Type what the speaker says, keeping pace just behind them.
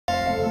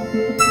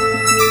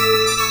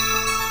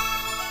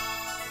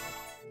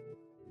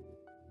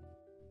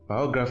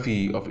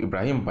Biography of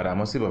Ibrahim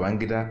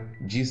Babangida,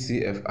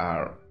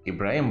 GCFR.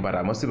 Ibrahim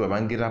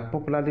Babangida,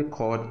 popularly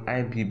called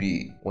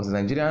IBB, was a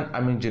Nigerian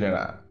Army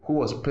general who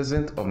was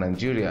President of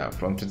Nigeria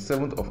from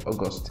 27th of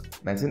August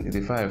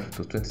 1985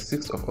 to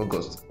 26th of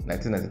August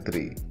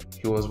 1993.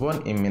 He was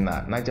born in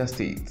Minna, Niger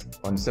State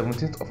on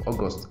 17th of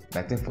August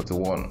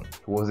 1941.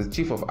 He was the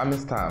Chief of Army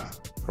Staff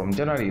from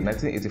January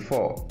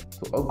 1984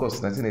 to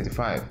August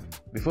 1985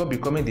 before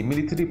becoming the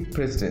military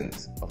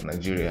president of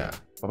Nigeria.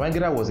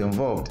 Babangida was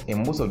involved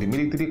in most of the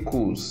military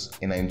coups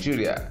in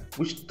Nigeria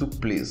which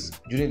took place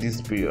during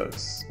these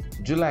periods: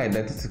 July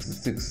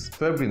 1966,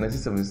 February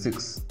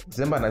 1976,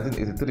 December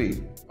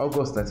 1983,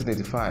 August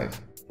 1985,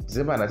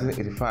 December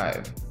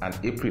 1985, and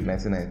April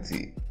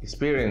 1990. His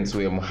parents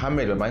were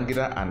Muhammad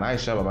Babangida and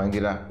Aisha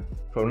Babangida.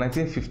 From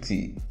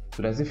 1950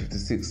 to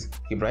 1956,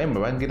 Ibrahim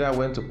Babangida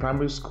went to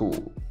primary school.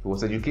 He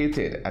was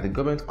educated at the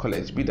Government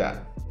College,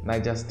 Bida,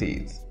 Niger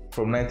State.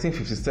 From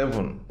 1957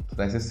 to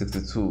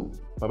 1962,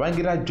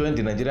 Babangida joined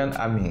the Nigerian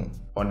Army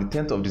on the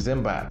 10th of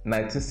December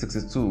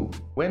 1962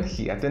 when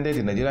he attended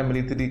the Nigerian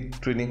Military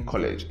Training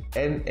College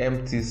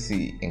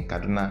 (NMTC) in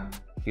Kaduna.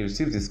 He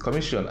received his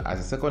commission as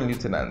a second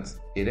lieutenant,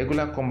 a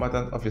regular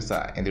combatant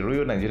officer in the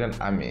Royal Nigerian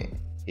Army,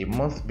 a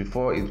month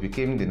before it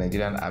became the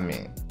Nigerian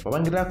Army.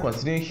 Babangida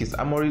continued his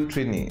armory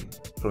training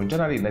from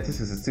January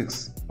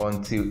 1966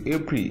 until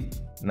April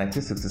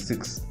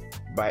 1966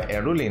 by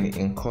enrolling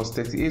in course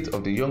 38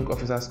 of the Young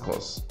Officers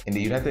Course in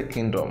the United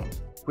Kingdom,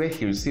 where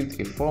he received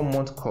a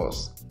 4-month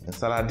course in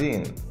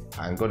Saladin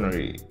and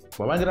gunnery.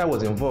 Babangida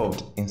was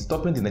involved in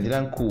stopping the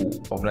Nigerian coup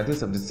of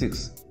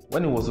 1976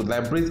 when he was to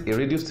liberate a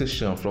radio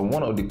station from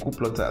one of the coup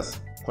plotters,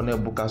 Colonel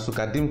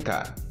Bukasuka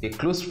Dimka, a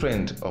close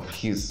friend of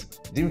his.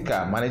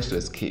 Dimka managed to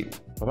escape.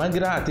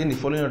 Babangida attained the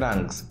following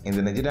ranks in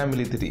the Nigerian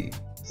military: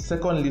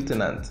 Second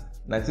Lieutenant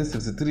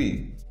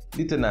 1963,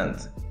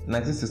 Lieutenant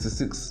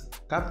 1966,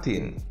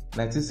 Captain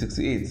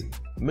 1968,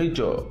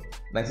 Major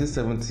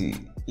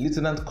 1970,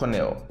 Lieutenant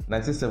Colonel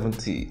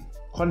 1970,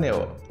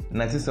 Colonel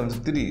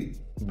 1973,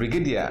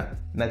 Brigadier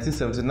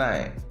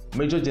 1979,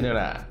 Major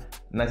General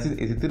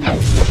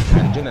 1983,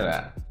 and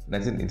General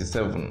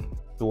 1987.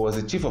 He was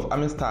the Chief of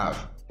Army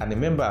Staff and a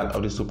member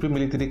of the Supreme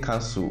Military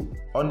Council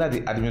under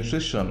the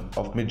administration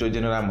of Major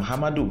General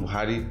Muhammadu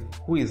Buhari,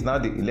 who is now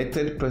the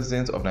elected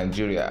President of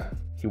Nigeria.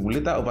 He would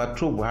later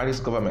overthrow Buhari's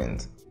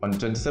government on the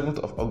 27th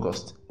of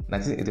August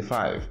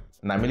 1985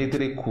 in a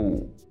military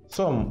coup.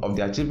 Some of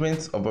the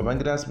achievements of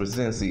Babangida's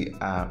presidency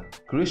are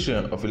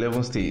creation of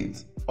 11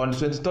 states. On the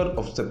 23rd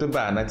of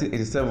September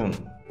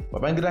 1987,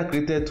 Babangida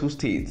created 2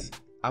 states,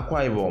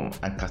 Akwa Ibom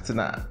and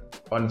Katsina.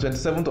 On the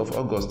 27th of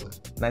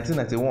August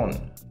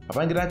 1991,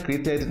 Babangida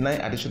created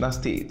 9 additional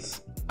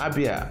states: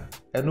 Abia,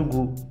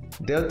 Enugu,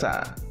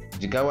 Delta,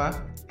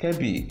 Jigawa,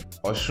 Kebbi,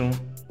 Osun,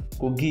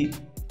 Kogi,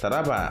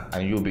 Taraba,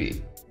 and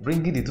Yobe,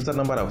 bringing the total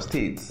number of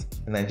states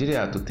in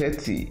Nigeria to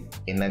 30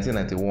 in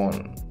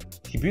 1991.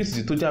 He built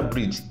the Toja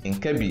Bridge in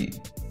Kebbi.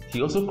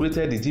 He also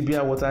created the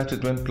Jibia Water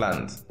Treatment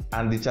Plant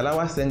and the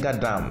Chalawa Senga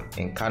Dam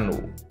in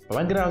Kano.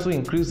 Babangida also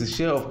increased the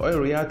share of oil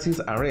royalties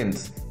and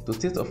rents to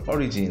states of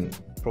origin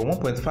from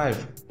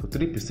 1.5 to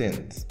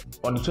 3%.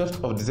 On the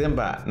 12th of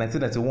December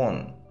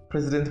 1991,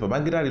 President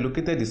Babangida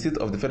relocated the seat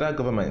of the federal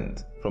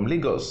government from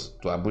Lagos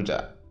to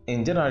Abuja.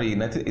 In January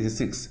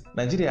 1986,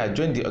 Nigeria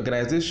joined the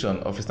Organization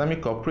of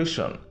Islamic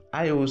Cooperation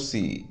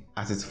 (IOC)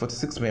 as its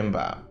 46th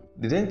member.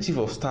 The then Chief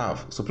of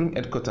Staff, Supreme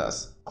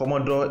Headquarters,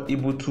 Commodore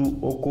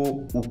Ibutu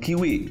Oko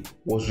Ukiwe,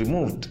 was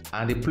removed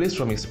and replaced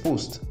from his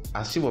post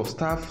as Chief of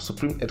Staff,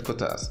 Supreme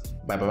Headquarters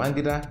by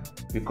Babangida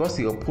because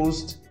he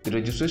opposed the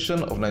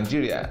registration of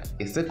Nigeria,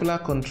 a secular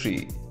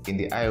country, in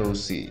the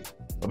IOC.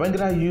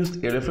 Babangida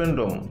used a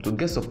referendum to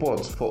get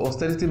support for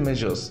austerity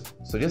measures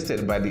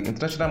suggested by the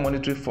International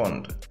Monetary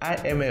Fund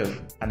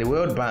 (IMF) and the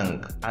World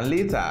Bank, and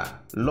later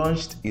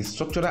launched his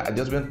Structural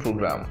Adjustment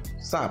Program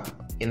 (SAP)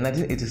 in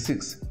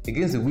 1986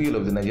 against the will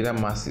of the Nigerian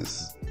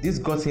masses. This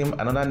got him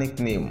another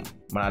nickname,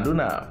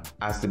 Maradona,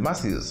 as the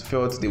masses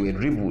felt they were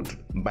dribbled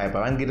by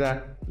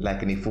Babangida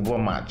like in a football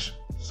match.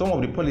 Some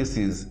of the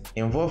policies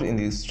involved in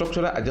the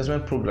Structural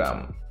Adjustment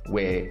Program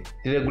were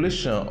the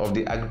regulation of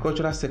the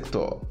agricultural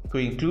sector to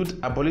include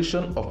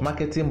abolition of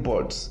marketing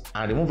boards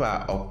and removal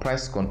of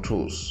price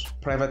controls,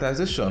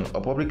 privatization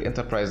of public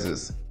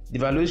enterprises,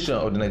 devaluation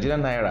of the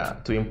Nigerian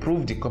naira to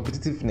improve the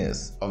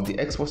competitiveness of the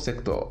export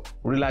sector,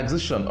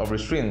 relaxation of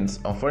restraints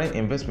on foreign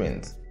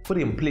investment put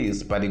in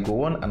place by the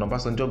Gowon and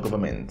Obasanjo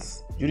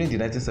governments during the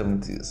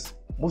 1970s.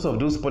 Most of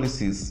those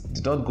policies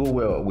did not go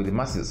well with the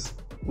masses,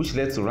 which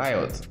led to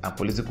riots and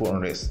political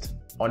unrest.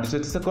 On the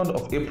 22nd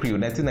of April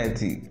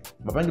 1990,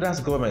 Babangida's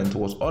government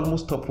was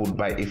almost toppled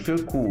by a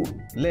failed coup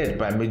led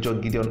by Major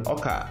Gideon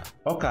Oka.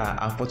 Oka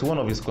and 41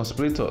 of his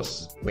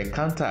conspirators were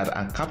countered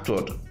and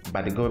captured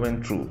by the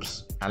government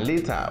troops and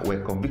later were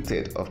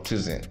convicted of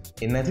treason.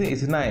 In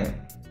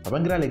 1989,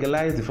 Babangida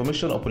legalized the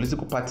formation of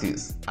political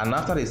parties, and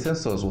after the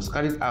census was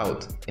carried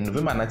out in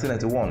November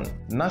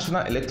 1991, the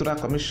National Electoral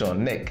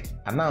Commission (NEC)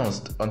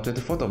 announced on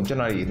 24th of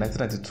January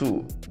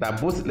 1992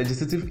 that both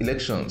legislative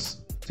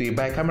elections to a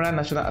bicameral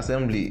National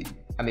Assembly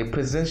and a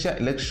presidential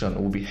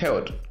election will be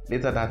held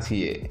later that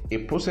year. A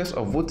process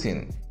of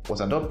voting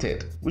was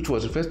adopted, which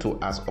was referred to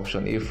as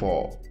Option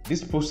A4.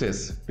 This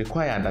process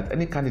required that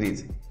any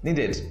candidate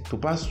needed to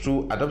pass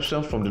through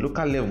adoption from the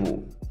local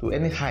level to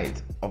any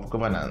height of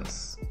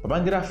governance.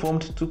 Babangida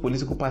formed two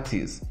political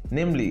parties,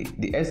 namely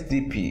the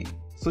SDP,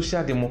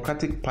 Social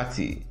Democratic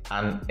Party,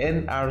 and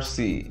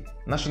NRC,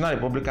 National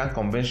Republican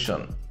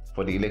Convention,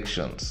 for the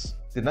elections.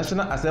 The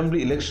National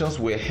Assembly elections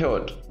were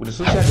held with the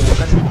Social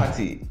Democratic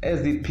Party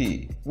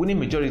 (SDP) winning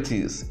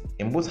majorities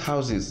in both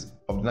houses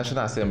of the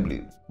National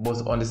Assembly.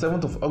 But on the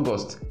 7th of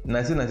August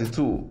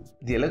 1992,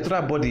 the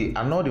electoral body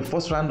annulled the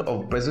first round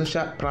of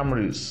presidential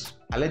primaries,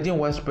 alleging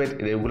widespread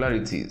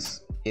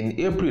irregularities. In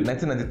April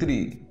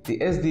 1993, the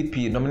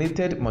SDP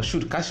nominated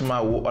Moshood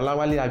Kashimawo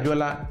Olawale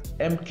Abiola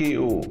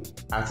MKO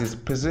as its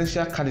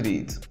presidential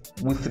candidate,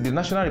 with the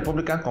National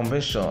Republican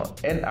Convention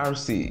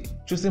 (NRC)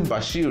 choosing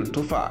Bashir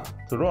Tofa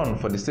to run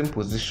for the same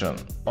position.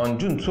 On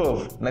June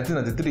 12,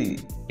 1993,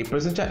 a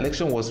presidential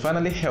election was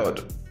finally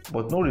held,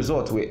 but no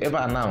results were ever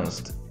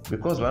announced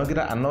because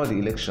Babangida annulled the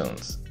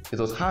elections. It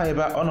was,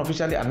 however,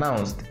 unofficially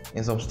announced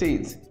in some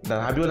states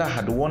that Abiola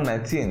had won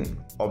 19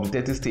 of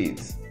the 30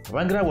 states.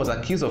 Babangida was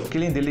accused of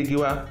killing Dele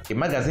Giwa, a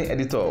magazine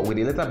editor, with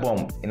a letter bomb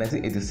in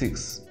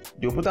 1986.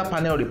 The Oputa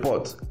panel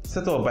report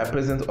set up by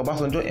President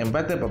Obasanjo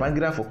invited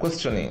Babangida for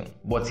questioning,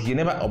 but he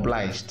never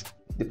obliged.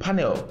 The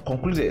panel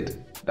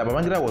concluded that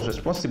Babangida was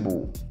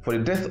responsible for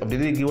the death of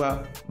Dele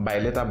Giwa by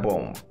a letter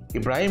bomb.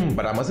 Ibrahim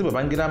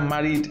Babangida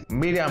married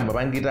Miriam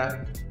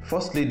Babangida,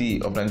 First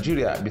Lady of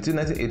Nigeria, between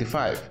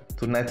 1985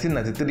 to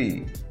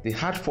 1993. They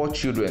had 4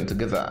 children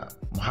together: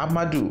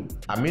 Muhammadu,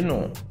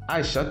 Aminu,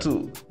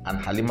 Aishatu, and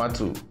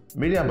Halimatu.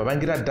 Miriam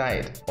Babangida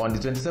died on the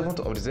 27th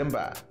of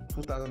December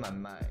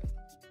 2009.